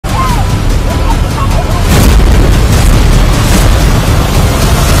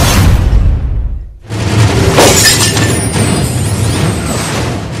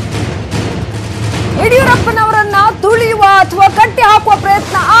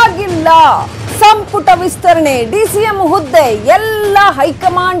ಸಂಪುಟ ವಿಸ್ತರಣೆ ಡಿಸಿಎಂ ಹುದ್ದೆ ಎಲ್ಲ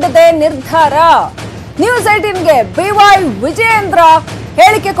ಹೈಕಮಾಂಡ್ದೇ ನಿರ್ಧಾರ. ನ್ಯೂಸ್18ಗೆ BY ವಿಜಯೇಂದ್ರ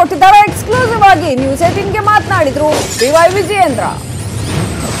ಹೇಳಿಕೆ ಕೊಟ್ಟಿದ್ದಾರೆ. ಎಕ್ಸ್ಕ್ಲೂಸಿವ್ ಆಗಿ ನ್ಯೂಸ್18ಗೆ ಮಾತನಾಡಿದ್ರು BY ವಿಜಯೇಂದ್ರ.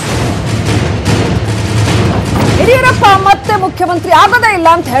 ಯಡಿಯೂರಪ್ಪ ಮತ್ತೆ ಮುಖ್ಯಮಂತ್ರಿ ಆಗೋದೇ ಇಲ್ಲ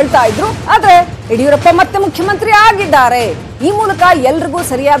ಅಂತ ಹೇಳ್ತಾ ಇದ್ರು. ಆದ್ರೆ ಯಡಿಯೂರಪ್ಪ ಮತ್ತೆ ಮುಖ್ಯಮಂತ್ರಿ ಆಗಿದ್ದಾರೆ. ಈ ಮೂಲಕ ಎಲ್ರಿಗೂ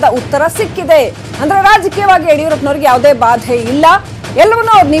ಸರಿಯಾದ ಉತ್ತರ ಸಿಕ್ಕಿದೆ. ಅಂದ್ರೆ ರಾಜಕೀಯವಾಗಿ ಯಡಿಯೂರಪ್ಪನವರಿಗೆ ಯಾವುದೇ ಬಾಧೆ ಇಲ್ಲ,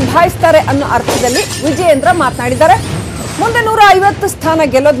 ಎಲ್ಲವನ್ನೂ ಅವ್ರು ನಿಭಾಯಿಸ್ತಾರೆ ಅನ್ನೋ ಅರ್ಥದಲ್ಲಿ ವಿಜಯೇಂದ್ರ ಮಾತನಾಡಿದ್ದಾರೆ. ಮುಂದೆ 150 ಸ್ಥಾನ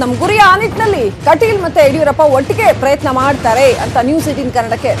ಗೆಲ್ಲೋದು ನಮ್ಮ ಗುರಿ. ಆ ನಿಟ್ಟಿನಲ್ಲಿ ಕಟೀಲ್ ಮತ್ತೆ ಯಡಿಯೂರಪ್ಪ ಒಟ್ಟಿಗೆ ಪ್ರಯತ್ನ ಮಾಡ್ತಾರೆ ಅಂತ ನ್ಯೂಸ್18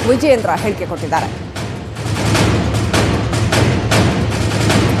 ಕನ್ನಡಕ್ಕೆ ವಿಜಯೇಂದ್ರ ಹೇಳಿಕೆ ಕೊಟ್ಟಿದ್ದಾರೆ.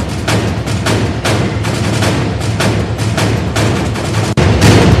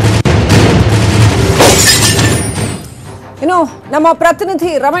 ಇನ್ನು ನಮ್ಮ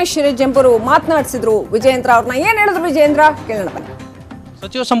ಪ್ರತಿನಿಧಿ ರಮೇಶ್ ಹಿರೇಜಂಬರು ಮಾತನಾಡಿಸಿದ್ರು ವಿಜಯೇಂದ್ರ ಅವ್ರನ್ನ. ಏನ್ ಹೇಳಿದ್ರು ವಿಜಯೇಂದ್ರ ಕೇಳೋಣ ಬನ್ನಿ.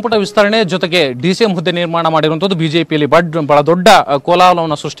 ಸಚಿವ ಸಂಪುಟ ವಿಸ್ತರಣೆ ಜೊತೆಗೆ ಡಿಸಿಎಂ ಹುದ್ದೆ ನಿರ್ಮಾಣ ಮಾಡಿರುವಂಥದ್ದು ಬಿಜೆಪಿಯಲ್ಲಿ ಬಹಳ ದೊಡ್ಡ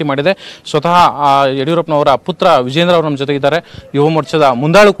ಕೋಲಾಹಲವನ್ನು ಸೃಷ್ಟಿ ಮಾಡಿದೆ. ಸ್ವತಃ ಯಡಿಯೂರಪ್ಪನವರ ಪುತ್ರ ವಿಜೇಂದ್ರ ಅವರು ನಮ್ಮ ಜೊತೆ ಇದ್ದಾರೆ, ಯುವ ಮೋರ್ಚಾದ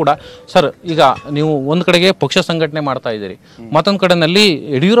ಮುಂದಾಳು ಕೂಡ. ಸರ್, ಈಗ ನೀವು ಒಂದು ಕಡೆಗೆ ಪಕ್ಷ ಸಂಘಟನೆ ಮಾಡ್ತಾ ಇದ್ದೀರಿ, ಮತ್ತೊಂದು ಕಡೆನಲ್ಲಿ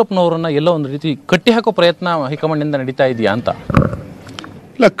ಯಡಿಯೂರಪ್ಪನವರನ್ನ ಎಲ್ಲೋ ಒಂದು ರೀತಿ ಕಟ್ಟಿ ಹಾಕೋ ಪ್ರಯತ್ನ ಹೈಕಮಾಂಡ್ನಿಂದ ನಡೀತಾ ಇದೆಯಾ ಅಂತ?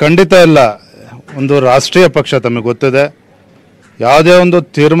 ಇಲ್ಲ, ಖಂಡಿತ ಇಲ್ಲ. ಒಂದು ರಾಷ್ಟ್ರೀಯ ಪಕ್ಷ, ತಮಗೆ ಗೊತ್ತಿದೆ, ಯಾವುದೇ ಒಂದು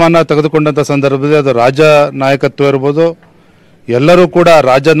ತೀರ್ಮಾನ ತೆಗೆದುಕೊಂಡಂಥ ಸಂದರ್ಭದಲ್ಲಿ ಅದು ರಾಜ್ಯ ನಾಯಕತ್ವ ಇರ್ಬೋದು, ಎಲ್ಲರೂ ಕೂಡ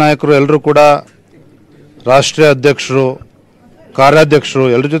ರಾಜ್ಯ ನಾಯಕರು ಎಲ್ಲರೂ ಕೂಡ ರಾಷ್ಟ್ರೀಯ ಅಧ್ಯಕ್ಷರು, ಕಾರ್ಯಾಧ್ಯಕ್ಷರು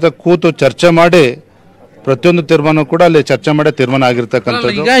ಎಲ್ಲರ ಜೊತೆ ಕೂತು ಚರ್ಚೆ ಮಾಡಿ ಪ್ರತಿಯೊಂದು ತೀರ್ಮಾನ ಕೂಡ ಅಲ್ಲಿ ಚರ್ಚೆ ಮಾಡಿ ತೀರ್ಮಾನ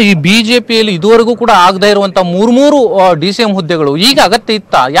ಆಗಿರ್ತಕ್ಕಂಥದ್ದು. ಈಗ ಈ ಬಿಜೆಪಿಯಲ್ಲಿ ಇದುವರೆಗೂ ಕೂಡ ಆಗದೇ ಇರುವಂತ ಮೂರು ಡಿಸಿಎಂ ಹುದ್ದೆಗಳು ಈಗ ಅಗತ್ಯ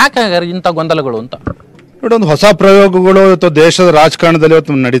ಇತ್ತ? ಯಾಕೆ ಇಂಥ ಗೊಂದಲಗಳು ಅಂತ ನೋಡಿ, ಒಂದು ಹೊಸ ಪ್ರಯೋಗಗಳು ಇವತ್ತು ದೇಶದ ರಾಜಕಾರಣದಲ್ಲಿ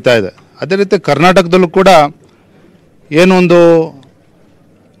ಇವತ್ತು ನಡೀತಾ ಇದೆ. ಅದೇ ರೀತಿ ಕರ್ನಾಟಕದಲ್ಲೂ ಕೂಡ ಏನೊಂದು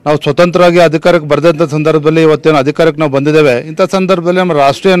ನಾವು ಸ್ವತಂತ್ರವಾಗಿ ಅಧಿಕಾರಕ್ಕೆ ಬರೆದಂಥ ಸಂದರ್ಭದಲ್ಲಿ ಇವತ್ತೇನು ಅಧಿಕಾರಕ್ಕೆ ನಾವು ಬಂದಿದ್ದೇವೆ, ಇಂಥ ಸಂದರ್ಭದಲ್ಲಿ ನಮ್ಮ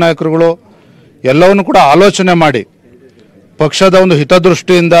ರಾಷ್ಟ್ರೀಯ ನಾಯಕರುಗಳು ಎಲ್ಲವನ್ನು ಕೂಡ ಆಲೋಚನೆ ಮಾಡಿ ಪಕ್ಷದ ಒಂದು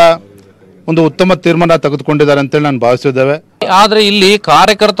ಹಿತದೃಷ್ಟಿಯಿಂದ ಒಂದು ಉತ್ತಮ ತೀರ್ಮಾನ ತೆಗೆದುಕೊಂಡಿದ್ದಾರೆ ಅಂತೇಳಿ ನಾನು ಭಾವಿಸಿದ್ದೇವೆ. ಆದ್ರೆ ಇಲ್ಲಿ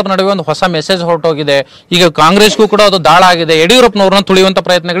ಕಾರ್ಯಕರ್ತರ ನಡುವೆ ಒಂದು ಹೊಸ ಮೆಸೇಜ್ ಹೊರಟೋಗಿದೆ. ಈಗ ಕಾಂಗ್ರೆಸ್ಗೂ ಕೂಡ ಅದು ದಾಳ ಆಗಿದೆ. ಯಡಿಯೂರಪ್ಪನವ್ರನ್ನ ತುಳಿಯುವಂತ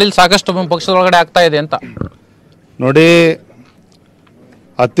ಪ್ರಯತ್ನಗಳಲ್ಲಿ ಸಾಕಷ್ಟು ಪಕ್ಷದೊಳಗಡೆ ಆಗ್ತಾ ಇದೆ ಅಂತ ನೋಡಿ.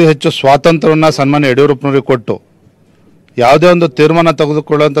 ಅತಿ ಹೆಚ್ಚು ಸ್ವಾತಂತ್ರ್ಯವನ್ನು ಸನ್ಮಾನ್ಯ ಯಡಿಯೂರಪ್ಪನವರಿಗೆ ಕೊಟ್ಟು ಯಾವುದೇ ಒಂದು ತೀರ್ಮಾನ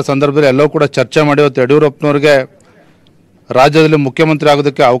ತೆಗೆದುಕೊಳ್ಳುವಂಥ ಸಂದರ್ಭದಲ್ಲಿ ಎಲ್ಲವೂ ಕೂಡ ಚರ್ಚೆ ಮಾಡಿ ಇವತ್ತು ಯಡಿಯೂರಪ್ಪನವ್ರಿಗೆ ರಾಜ್ಯದಲ್ಲಿ ಮುಖ್ಯಮಂತ್ರಿ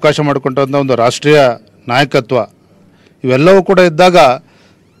ಆಗೋದಕ್ಕೆ ಅವಕಾಶ ಮಾಡಿಕೊಂಡಂಥ ಒಂದು ರಾಷ್ಟ್ರೀಯ ನಾಯಕತ್ವ ಇವೆಲ್ಲವೂ ಕೂಡ ಇದ್ದಾಗ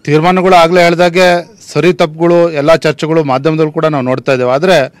ತೀರ್ಮಾನಗಳು ಆಗಲೇ ಹೇಳಿದಾಗೆ ಸರಿ ತಪ್ಪುಗಳು ಎಲ್ಲ ಚರ್ಚೆಗಳು ಮಾಧ್ಯಮದಲ್ಲೂ ಕೂಡ ನಾವು ನೋಡ್ತಾ ಇದ್ದೇವೆ.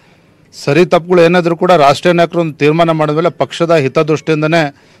 ಆದರೆ ಸರಿ ತಪ್ಪುಗಳು ಏನಾದರೂ ಕೂಡ ರಾಷ್ಟ್ರೀಯ ನಾಯಕರು ಒಂದು ತೀರ್ಮಾನ ಮಾಡಿದ್ಮೇಲೆ ಪಕ್ಷದ ಹಿತದೃಷ್ಟಿಯಿಂದನೇ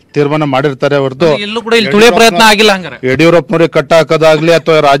ತೀರ್ಮಾನ ಮಾಡಿರ್ತಾರೆ ಹೊರತು ಯಡಿಯೂರಪ್ಪನವ್ರಿಗೆ ಕಟ್ಟ ಹಾಕೋದಾಗ್ಲಿ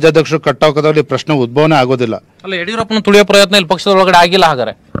ಅಥವಾ ರಾಜ್ಯಾಧ್ಯಕ್ಷರು ಕಟ್ಟ ಹಾಕೋದಾಗ್ಲಿ ಪ್ರಶ್ನೆ ಉದ್ಭವನೇ ಆಗೋದಿಲ್ಲ. ಯಡಿಯೂರಪ್ಪನ ತುಳಿಯೋ ಪ್ರಯತ್ನ ಇಲ್ಲಿ ಪಕ್ಷದ ಒಳಗಡೆ ಆಗಿಲ್ಲ.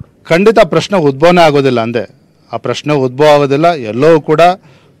 ಹಾಗಾದ್ರೆ ಖಂಡಿತ ಪ್ರಶ್ನೆ ಉದ್ಭವನೇ ಆಗೋದಿಲ್ಲ. ಅಂದೆ ಆ ಪ್ರಶ್ನೆ ಉದ್ಭವ ಆಗೋದಿಲ್ಲ. ಎಲ್ಲವೂ ಕೂಡ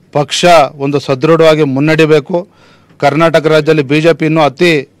ಪಕ್ಷ ಒಂದು ಸದೃಢವಾಗಿ ಮುನ್ನಡಿಬೇಕು. ಕರ್ನಾಟಕ ರಾಜ್ಯದಲ್ಲಿ ಬಿಜೆಪಿ ಇನ್ನೂ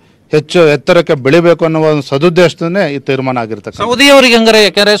ಅತಿ ಹೆಚ್ಚು ಎತ್ತರಕ್ಕೆ ಬೆಳಿಬೇಕು ಅನ್ನೋ ಒಂದು ಸದುದ್ದೇಶನೇ ಈ ತೀರ್ಮಾನ ಆಗಿರ್ತಕ್ಕ. ಸೌದಿಯವರಿಗೆ ಹಂಗಾರೆ,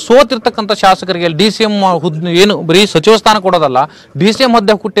 ಯಾಕಂದ್ರೆ ಸೋತಿರ್ತಕ್ಕಂಥ ಶಾಸಕರಿಗೆ ಡಿಸಿಎಂ ಹುದ್ದೆ ಏನು ಬರೀ ಸಚಿವ ಸ್ಥಾನ ಕೊಡೋದಲ್ಲ, ಡಿಸಿಎಂ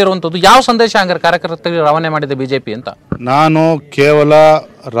ಹುದ್ದೆ ಕೊಟ್ಟಿರುವಂತದ್ದು ಯಾವ ಸಂದೇಶ ಹಂಗಾರೆ ಕಾರ್ಯಕರ್ತರಿಗೆ ರವಾನೆ ಮಾಡಿದೆ ಬಿಜೆಪಿ ಅಂತ? ನಾನು ಕೇವಲ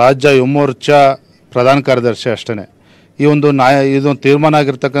ರಾಜ್ಯ ಯುವ ಮೋರ್ಚಾ ಪ್ರಧಾನ ಕಾರ್ಯದರ್ಶಿ ಅಷ್ಟೇ. ಈ ಒಂದು ಇದೊಂದು ತೀರ್ಮಾನ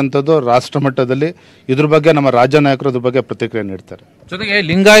ಆಗಿರ್ತಕ್ಕಂಥದ್ದು ರಾಷ್ಟ್ರ ಮಟ್ಟದಲ್ಲಿ. ಇದ್ರ ಬಗ್ಗೆ ನಮ್ಮ ರಾಜ್ಯ ನಾಯಕರು ಇದ್ರ ಬಗ್ಗೆ ಪ್ರತಿಕ್ರಿಯೆ ನೀಡ್ತಾರೆ. ಜೊತೆಗೆ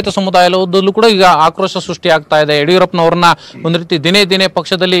ಲಿಂಗಾಯತ ಸಮುದಾಯದಲ್ಲೂ ಕೂಡ ಈಗ ಆಕ್ರೋಶ ಸೃಷ್ಟಿ ಆಗ್ತಾ ಇದೆ. ಯಡಿಯೂರಪ್ಪನವ್ರನ್ನ ಒಂದು ರೀತಿ ದಿನೇ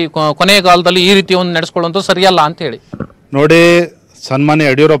ಪಕ್ಷದಲ್ಲಿ ಕೊನೆಯ ಕಾಲದಲ್ಲಿ ಈ ರೀತಿ ಒಂದು ನಡೆಸ್ಕೊಳ್ಳುವಂಥದ್ದು ಸರಿಯಲ್ಲ ಅಂತ ಹೇಳಿ. ನೋಡಿ, ಸನ್ಮಾನ್ಯ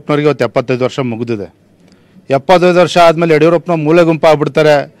ಯಡಿಯೂರಪ್ಪನವ್ರಿಗೆ ಇವತ್ತು 75 ವರ್ಷ ಮುಗಿದಿದೆ. 75 ವರ್ಷ ಆದಮೇಲೆ ಯಡಿಯೂರಪ್ಪನ ಮೂಲೆ ಗುಂಪು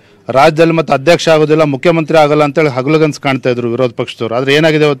ಆಗ್ಬಿಡ್ತಾರೆ, ರಾಜ್ಯದಲ್ಲಿ ಮತ್ತೆ ಅಧ್ಯಕ್ಷ ಆಗೋದಿಲ್ಲ, ಮುಖ್ಯಮಂತ್ರಿ ಆಗಲ್ಲ ಅಂತೇಳಿ ಹಗಲುಗನ್ಸು ಕಾಣ್ತಾ ಇದ್ರು ವಿರೋಧ ಪಕ್ಷದವರು. ಆದರೆ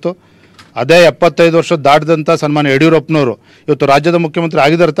ಏನಾಗಿದೆ ಇವತ್ತು? ಅದೇ 75 ವರ್ಷ ದಾಟಿದಂಥ ಸನ್ಮಾನ್ಯ ಯಡಿಯೂರಪ್ಪನವರು ಇವತ್ತು ರಾಜ್ಯದ ಮುಖ್ಯಮಂತ್ರಿ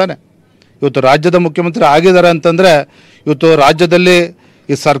ಆಗಿದ್ದಾರೆ ತಾನೆ. ಇವತ್ತು ರಾಜ್ಯದ ಮುಖ್ಯಮಂತ್ರಿ ಆಗಿದ್ದಾರೆ ಅಂತಂದರೆ ಇವತ್ತು ರಾಜ್ಯದಲ್ಲಿ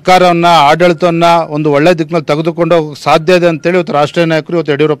ಈ ಸರ್ಕಾರವನ್ನು, ಆಡಳಿತವನ್ನು ಒಂದು ಒಳ್ಳೆ ದಿಕ್ಕಿನಲ್ಲಿ ತೆಗೆದುಕೊಂಡು ಹೋಗೋಕ್ಕೆ ಸಾಧ್ಯ ಇದೆ ಅಂತೇಳಿ ಇವತ್ತು ರಾಷ್ಟ್ರೀಯ ನಾಯಕರು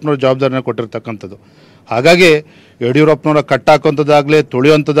ಇವತ್ತು ಯಡಿಯೂರಪ್ಪನವ್ರ ಜವಾಬ್ದಾರಿನ ಕೊಟ್ಟಿರ್ತಕ್ಕಂಥದ್ದು. ಹಾಗಾಗಿ ಯಡಿಯೂರಪ್ಪನವರ ಕಟ್ಟಾಕುವಂಥದ್ದಾಗಲಿ,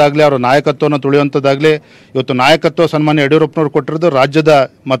 ತುಳಿಯುವಂಥದ್ದಾಗಲಿ, ಅವರ ನಾಯಕತ್ವವನ್ನು ತುಳಿಯುವಂಥದ್ದಾಗಲಿ, ಇವತ್ತು ನಾಯಕತ್ವ ಸನ್ಮಾನ್ಯ ಯಡಿಯೂರಪ್ಪನವ್ರು ಕೊಟ್ಟಿರೋದು ರಾಜ್ಯದ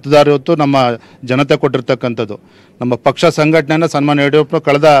ಮತದಾರ, ಇವತ್ತು ನಮ್ಮ ಜನತೆ ಕೊಟ್ಟಿರ್ತಕ್ಕಂಥದ್ದು. ನಮ್ಮ ಪಕ್ಷ ಸಂಘಟನೆಯನ್ನು ಸನ್ಮಾನ್ಯ ಯಡಿಯೂರಪ್ಪನವ್ರು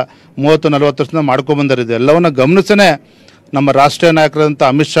ಕಳೆದ 30-40 ವರ್ಷದಿಂದ ಮಾಡ್ಕೊಂಡ್ಬಂದಿದೆ. ಎಲ್ಲವನ್ನು ಗಮನಿಸೇ ನಮ್ಮ ರಾಷ್ಟ್ರೀಯ ನಾಯಕರಾದಂಥ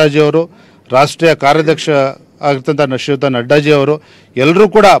ಅಮಿತ್ ಶಾಜಿಯವರು, ರಾಷ್ಟ್ರೀಯ ಕಾರ್ಯಾಧ್ಯಕ್ಷ ಆಗಿರ್ತಂಥ ಶ್ರೀಯುತ ನಡ್ಡಾಜಿಯವರು ಎಲ್ಲರೂ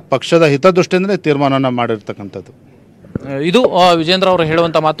ಕೂಡ ಪಕ್ಷದ ಹಿತದೃಷ್ಟಿಯಿಂದಲೇ ತೀರ್ಮಾನವನ್ನು ಮಾಡಿರ್ತಕ್ಕಂಥದ್ದು. ಇದು ವಿಜೇಂದ್ರ ಅವರು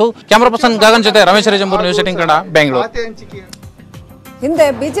ಹೇಳುವಂತ ಮಾತು. ಕ್ಯಾಮರಾ ಪರ್ಸನ್ ಗಗನ್ ಜೊತೆ ರಮೇಶ್ ಹಿರೇಜಂಬೂರು, ನ್ಯೂಸ್18 ಕನ್ನಡ, ಬೆಂಗಳೂರು. ಹಿಂದೆ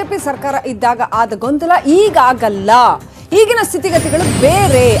ಬಿಜೆಪಿ ಸರ್ಕಾರ ಇದ್ದಾಗ ಆದ ಗೊಂದಲ ಈಗ ಆಗಲ್ಲ. ಈಗಿನ ಸ್ಥಿತಿಗತಿಗಳು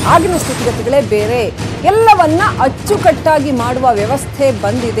ಬೇರೆ, ಆಗಿನ ಸ್ಥಿತಿಗತಿಗಳೇ ಬೇರೆ. ಎಲ್ಲವನ್ನ ಅಚ್ಚುಕಟ್ಟಾಗಿ ಮಾಡುವ ವ್ಯವಸ್ಥೆ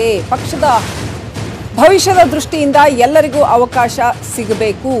ಬಂದಿದೆ. ಪಕ್ಷದ ಭವಿಷ್ಯದ ದೃಷ್ಟಿಯಿಂದ ಎಲ್ಲರಿಗೂ ಅವಕಾಶ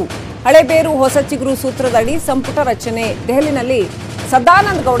ಸಿಗಬೇಕು. ಹಳೆ ಬೇರು ಹೊಸ ಚಿಗುರು ಸೂತ್ರದಡಿ ಸಂಪುಟ ರಚನೆ. ದೆಹಲಿನಲ್ಲಿ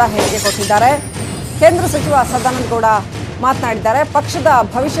ಸದಾನಂದ ಗೌಡ ಹೇಳಿಕೆ ಕೊಟ್ಟಿದ್ದಾರೆ. ಕೇಂದ್ರ ಸಚಿವ ಸದಾನಂದ ಗೌಡ ಮಾತನಾಡಿದ್ದಾರೆ. ಪಕ್ಷದ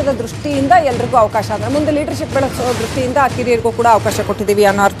ಭವಿಷ್ಯದ ದೃಷ್ಟಿಯಿಂದ ಎಲ್ರಿಗೂ ಅವಕಾಶ, ಅಂದ್ರೆ ಮುಂದೆ ಲೀಡರ್ಶಿಪ್ ಬೆಳೆಸೋ ದೃಷ್ಟಿಯಿಂದ ಕಿರಿಯರಿಗೂ ಕೂಡ ಅವಕಾಶ ಕೊಟ್ಟಿದ್ದೀವಿ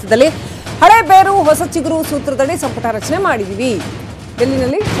ಅನ್ನೋ ಅರ್ಥದಲ್ಲಿ ಹಳೆ ಬೇರು ಹೊಸ ಚಿಗುರು ಸೂತ್ರದಡಿ ಸಂಪುಟ ರಚನೆ ಮಾಡಿದೀವಿ.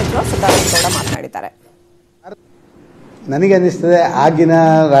 ಡೆಲ್ಲಿನಲ್ಲಿ ಸಚಿವ ಸದಾನಂದ ಗೌಡ ಮಾತನಾಡಿದ್ದಾರೆ. ನನಗೆ ಅನ್ನಿಸ್ತದೆ ಆಗಿನ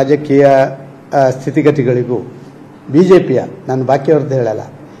ರಾಜಕೀಯ ಸ್ಥಿತಿಗತಿಗಳಿಗೂ ಬಿಜೆಪಿಯ, ನಾನು ಬಾಕಿಯವ್ರದ್ದು ಹೇಳಲ್ಲ,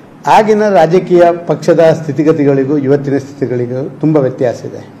 ಆಗಿನ ರಾಜಕೀಯ ಪಕ್ಷದ ಸ್ಥಿತಿಗತಿಗಳಿಗೂ ಇವತ್ತಿನ ಸ್ಥಿತಿಗಳಿಗೂ ತುಂಬ ವ್ಯತ್ಯಾಸ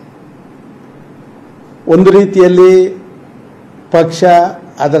ಇದೆ. ಒಂದು ರೀತಿಯಲ್ಲಿ ಪಕ್ಷ,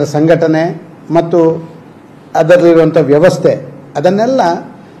 ಅದರ ಸಂಘಟನೆ ಮತ್ತು ಅದರಲ್ಲಿರುವಂಥ ವ್ಯವಸ್ಥೆ ಅದನ್ನೆಲ್ಲ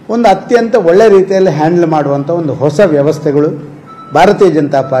ಒಂದು ಅತ್ಯಂತ ಒಳ್ಳೆ ರೀತಿಯಲ್ಲಿ ಹ್ಯಾಂಡಲ್ ಮಾಡುವಂಥ ಒಂದು ಹೊಸ ವ್ಯವಸ್ಥೆಗಳು ಭಾರತೀಯ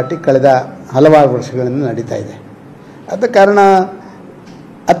ಜನತಾ ಪಾರ್ಟಿ ಕಳೆದ ಹಲವಾರು ವರ್ಷಗಳಿಂದ ನಡೀತಾ ಇದೆ. ಆದ ಕಾರಣ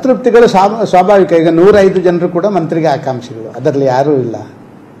ಅತೃಪ್ತಿಗಳು ಸ್ವಾಭಾವಿಕ. ಈಗ 105 ಜನರು ಕೂಡ ಮಂತ್ರಿಗೆ ಆಕಾಂಕ್ಷಿಗಳು, ಅದರಲ್ಲಿ ಯಾರೂ ಇಲ್ಲ.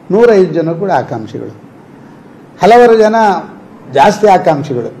 105 ಜನ ಕೂಡ ಆಕಾಂಕ್ಷಿಗಳು. ಹಲವಾರು ಜನ ಜಾಸ್ತಿ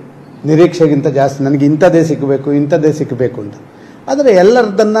ಆಕಾಂಕ್ಷಿಗಳು, ನಿರೀಕ್ಷೆಗಿಂತ ಜಾಸ್ತಿ, ನನಗೆ ಇಂಥದ್ದೇ ಸಿಕ್ಕಬೇಕು ಅಂತ. ಆದರೆ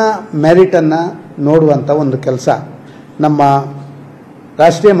ಎಲ್ಲರದನ್ನು ಮೆರಿಟನ್ನು ನೋಡುವಂಥ ಒಂದು ಕೆಲಸ ನಮ್ಮ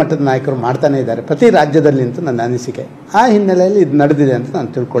ರಾಷ್ಟ್ರೀಯ ಮಟ್ಟದ ನಾಯಕರು ಮಾಡ್ತಾನೆ ಇದ್ದಾರೆ ಪ್ರತಿ ರಾಜ್ಯದಲ್ಲಿ ಅಂತ ನನ್ನ ಅನಿಸಿಕೆ. ಆ ಹಿನ್ನೆಲೆಯಲ್ಲಿ ಇದು ನಡೆದಿದೆ ಅಂತ ನಾನು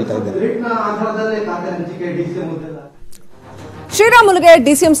ತಿಳ್ಕೊಳ್ತಾ ಇದ್ದೇನೆ. ಶ್ರೀರಾಮುಲುಗೆ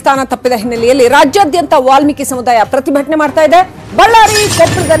ಡಿಸಿಎಂ ಸ್ಥಾನ ತಪ್ಪಿದ ಹಿನ್ನೆಲೆಯಲ್ಲಿ ರಾಜ್ಯಾದ್ಯಂತ ವಾಲ್ಮೀಕಿ ಸಮುದಾಯ ಪ್ರತಿಭಟನೆ ಮಾಡ್ತಾ ಇದೆ. ಬಳ್ಳಾರಿ,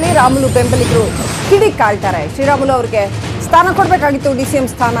 ಕೊಪ್ಪಳದಲ್ಲಿ ರಾಮುಲು ಬೆಂಬಲಿಗರು ಕಿಡಿಕಾಳ್ತಾರೆ. ಶ್ರೀರಾಮುಲು ಅವರಿಗೆ ಸ್ಥಾನ ಕೊಡಬೇಕಾಗಿತ್ತು ಡಿಸಿಎಂ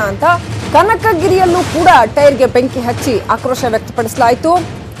ಸ್ಥಾನ ಅಂತ. ಕನಕಗಿರಿಯಲ್ಲೂ ಕೂಡ ಟೈರ್ಗೆ ಬೆಂಕಿ ಹಚ್ಚಿ ಆಕ್ರೋಶ ವ್ಯಕ್ತಪಡಿಸಲಾಯಿತು.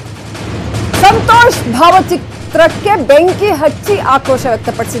 ಸಂತೋಷ್ ಭಾವಚಿತ್ರಕ್ಕೆ ಬೆಂಕಿ ಹಚ್ಚಿ ಆಕ್ರೋಶ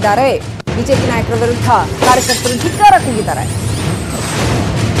ವ್ಯಕ್ತಪಡಿಸಿದ್ದಾರೆ. ಬಿಜೆಪಿ ನಾಯಕರ ವಿರುದ್ಧ ಕಾರ್ಯಕರ್ತರು ಧಿಕ್ಕಾರ ಕೂಗಿದ್ದಾರೆ.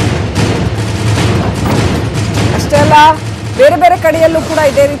 ಅಷ್ಟೇ ಅಲ್ಲ, ಬೇರೆ ಬೇರೆ ಕಡೆಯಲ್ಲೂ ಕೂಡ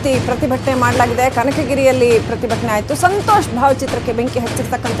ಇದೇ ರೀತಿ ಪ್ರತಿಭಟನೆ ಮಾಡಲಾಗಿದೆ. ಕನಕಗಿರಿಯಲ್ಲಿ ಪ್ರತಿಭಟನೆ ಆಯಿತು. ಸಂತೋಷ್ ಭಾವಚಿತ್ರಕ್ಕೆ ಬೆಂಕಿ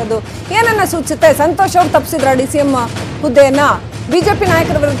ಹಚ್ಚಿರ್ತಕ್ಕಂಥದ್ದು ಏನನ್ನ ಸೂಚಿಸುತ್ತೆ? ಸಂತೋಷ್ ಅವರು ತಪ್ಪಿಸಿದ್ರ ಡಿಸಿಎಂ ಹುದ್ದೆಯನ್ನ? ಬಿಜೆಪಿ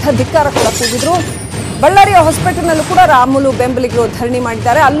ನಾಯಕರ ವಿರುದ್ಧ ಧಿಕ್ಕಾರ ಕೂಡ ಕೂಗಿದ್ರು. ಬಳ್ಳಾರಿಯ ಹೊಸಪೇಟೆನಲ್ಲೂ ಕೂಡ ರಾಮುಲು ಬೆಂಬಲಿಗರು ಧರಣಿ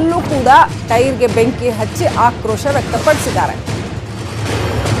ಮಾಡಿದ್ದಾರೆ. ಅಲ್ಲೂ ಕೂಡ ಟೈರ್ಗೆ ಬೆಂಕಿ ಹಚ್ಚಿ ಆಕ್ರೋಶ ವ್ಯಕ್ತಪಡಿಸಿದ್ದಾರೆ.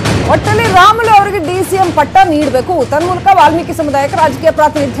 ಒಟ್ಟಲ್ಲಿ ರಾಮುಲು ಅವರಿಗೆ ಡಿಸಿಎಂ ಪಟ್ಟ ನೀಡಬೇಕು, ತನ್ಮೂಲಕ ವಾಲ್ಮೀಕಿ ಸಮುದಾಯಕ್ಕೆ ರಾಜಕೀಯ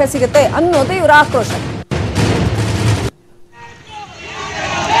ಪ್ರಾತಿನಿಧ್ಯ ಸಿಗುತ್ತೆ ಅನ್ನೋದು ಇವರ ಆಕ್ರೋಶ.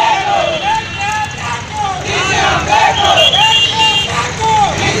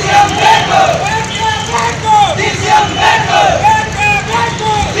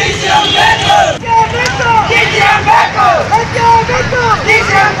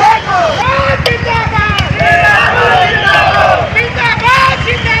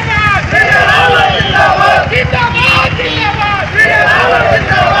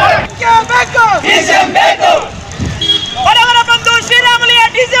 ಶ್ರೀರಾಮುಲಿಯ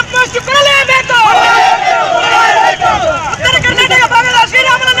ಡಿಸಿಎಂ ಪೋಸ್ಟ್ ಕೊಡಲೇಬೇಕು. ಉತ್ತರ ಕರ್ನಾಟಕ ಭಾಗದ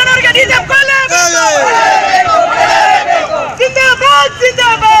ಶ್ರೀರಾಮುಲನವರಿಗೆ ಡಿಸಿಎಂ ಕೊಡಲೇಬೇಕು. ಜಿಂದಾಬಾದ್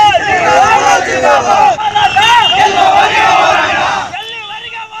ಜಿಂದಾಬಾದ್.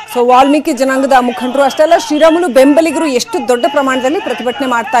 ಸೊ ವಾಲ್ಮೀಕಿ ಜನಾಂಗದ ಮುಖಂಡರು ಅಷ್ಟೇ ಅಲ್ಲ, ಶ್ರೀರಾಮುಲು ಬೆಂಬಲಿಗರು ಎಷ್ಟು ದೊಡ್ಡ ಪ್ರಮಾಣದಲ್ಲಿ ಪ್ರತಿಭಟನೆ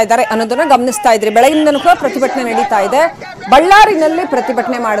ಮಾಡ್ತಾ ಇದ್ದಾರೆ ಅನ್ನೋದನ್ನ ಗಮನಿಸ್ತಾ ಇದ್ರಿ. ಬೆಳಗಿನಿಂದನೂ ಕೂಡ ಪ್ರತಿಭಟನೆ ನಡೀತಾ ಇದೆ. ಬಳ್ಳಾರಿನಲ್ಲಿ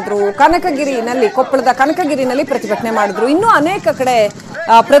ಪ್ರತಿಭಟನೆ ಮಾಡಿದ್ರು, ಕನಕಗಿರಿನಲ್ಲಿ, ಕೊಪ್ಪಳದ ಕನಕಗಿರಿನಲ್ಲಿ ಪ್ರತಿಭಟನೆ ಮಾಡಿದ್ರು. ಇನ್ನೂ ಅನೇಕ ಕಡೆ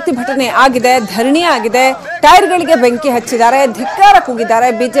ಪ್ರತಿಭಟನೆ ಆಗಿದೆ, ಧರಣಿ ಆಗಿದೆ. ಟೈರ್ಗಳಿಗೆ ಬೆಂಕಿ ಹಚ್ಚಿದ್ದಾರೆ, ಧಿಕ್ಕಾರ ಕೂಗಿದ್ದಾರೆ.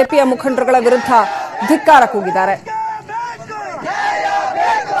 ಬಿಜೆಪಿಯ ಮುಖಂಡರುಗಳ ವಿರುದ್ಧ ಧಿಕ್ಕಾರ ಕೂಗಿದ್ದಾರೆ.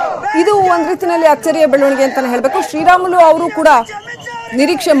 ಇದು ಒಂದ್ ರೀತಿಯಲ್ಲಿ ಅಚ್ಚರಿಯ ಬೆಳವಣಿಗೆ ಅಂತಾನೆ ಹೇಳ್ಬೇಕು. ಶ್ರೀರಾಮುಲು ಅವರು ಕೂಡ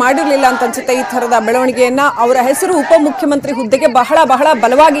ನಿರೀಕ್ಷೆ ಮಾಡಿರಲಿಲ್ಲ ಅಂತ ಅನ್ಸುತ್ತೆ ಈ ತರದ ಬೆಳವಣಿಗೆಯನ್ನ. ಅವರ ಹೆಸರು ಉಪಮುಖ್ಯಮಂತ್ರಿ ಹುದ್ದೆಗೆ ಬಹಳ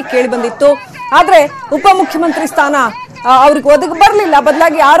ಬಲವಾಗಿ ಕೇಳಿ ಬಂದಿತ್ತು. ಆದ್ರೆ ಉಪಮುಖ್ಯಮಂತ್ರಿ ಸ್ಥಾನ ಅವ್ರಿಗೆ ಒದಗಿ ಬರಲಿಲ್ಲ.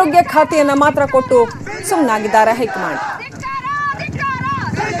 ಬದಲಾಗಿ ಆರೋಗ್ಯ ಖಾತೆಯನ್ನ ಮಾತ್ರ ಕೊಟ್ಟು ಸುಮ್ಮನಾಗಿದ್ದಾರೆ ಹೈಕಮಾಂಡ್.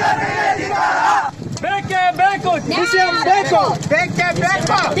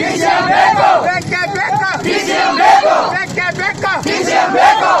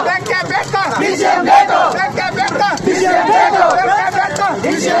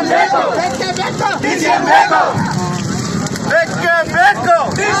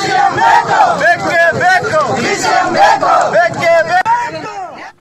 ಬೇಕು